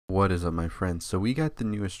What is up, my friends? So we got the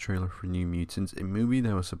newest trailer for New Mutants, a movie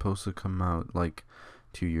that was supposed to come out like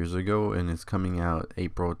 2 years ago, and it's coming out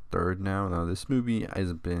April 3rd now. Now, this movie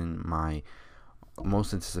has been my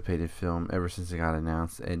most anticipated film ever since it got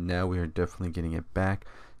announced, and now we are definitely getting it back.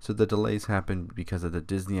 So the delays happened because of the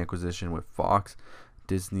Disney acquisition with Fox.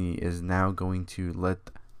 Disney is now going to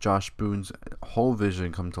let Josh Boone's whole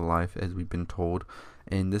vision come to life, as we've been told,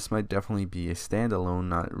 and this might definitely be a standalone,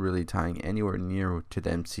 not really tying anywhere near to the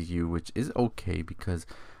MCU, which is okay because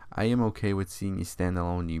I am okay with seeing a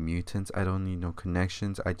standalone New Mutants. I don't need no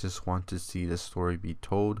connections. I just want to see the story be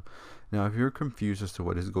told. Now, if you're confused as to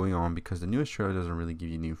what is going on, because the newest trailer doesn't really give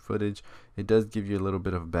you new footage, it does give you a little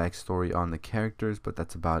bit of backstory on the characters, but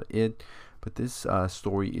that's about it. But this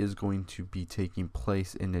story is going to be taking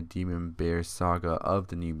place in the Demon Bear saga of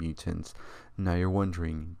the New Mutants. Now you're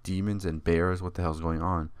wondering, demons and bears, what the hell's going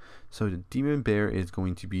on? So the Demon Bear is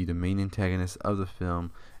going to be the main antagonist of the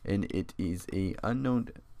film, and it is a unknown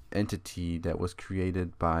entity that was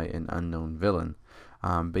created by an unknown villain.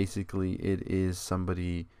 Basically, it is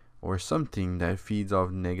somebody or something that feeds off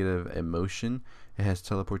negative emotion. It has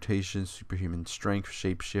teleportation, superhuman strength,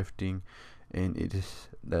 shape shifting, and it is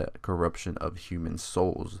the corruption of human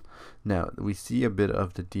souls. Now, we see a bit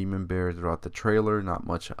of the Demon Bear throughout the trailer, not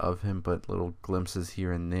much of him, but little glimpses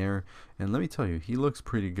here and there. And let me tell you, he looks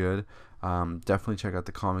pretty good. Definitely check out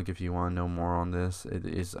the comic if you want to know more on this. It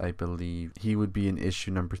is, I believe, he would be in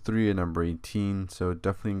issue number 3 and number 18, so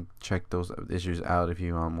definitely check those issues out if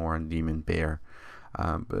you want more on Demon Bear.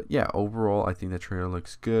 But yeah, overall, I think the trailer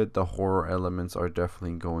looks good. The horror elements are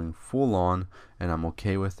definitely going full on, and I'm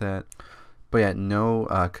okay with that. But yeah,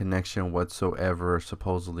 no connection whatsoever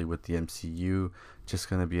supposedly with the MCU. Just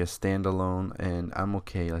gonna be a standalone, and I'm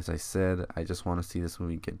okay. As I said, I just want to see this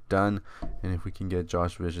movie get done, and if we can get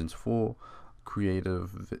Josh Vision's full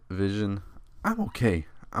creative vision, I'm okay.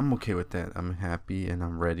 I'm okay with that. I'm happy and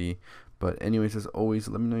I'm ready. But anyways, as always,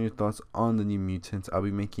 let me know your thoughts on the New Mutants. I'll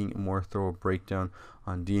be making a more thorough breakdown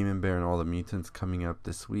on Demon Bear and all the mutants coming up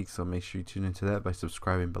this week, so make sure you tune into that by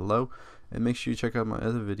subscribing below. And make sure you check out my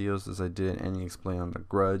other videos, as I did and explain on The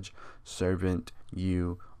Grudge, Servant,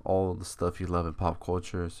 You, all the stuff you love in pop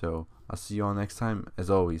culture. So I'll see you all next time. As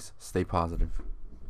always, stay positive.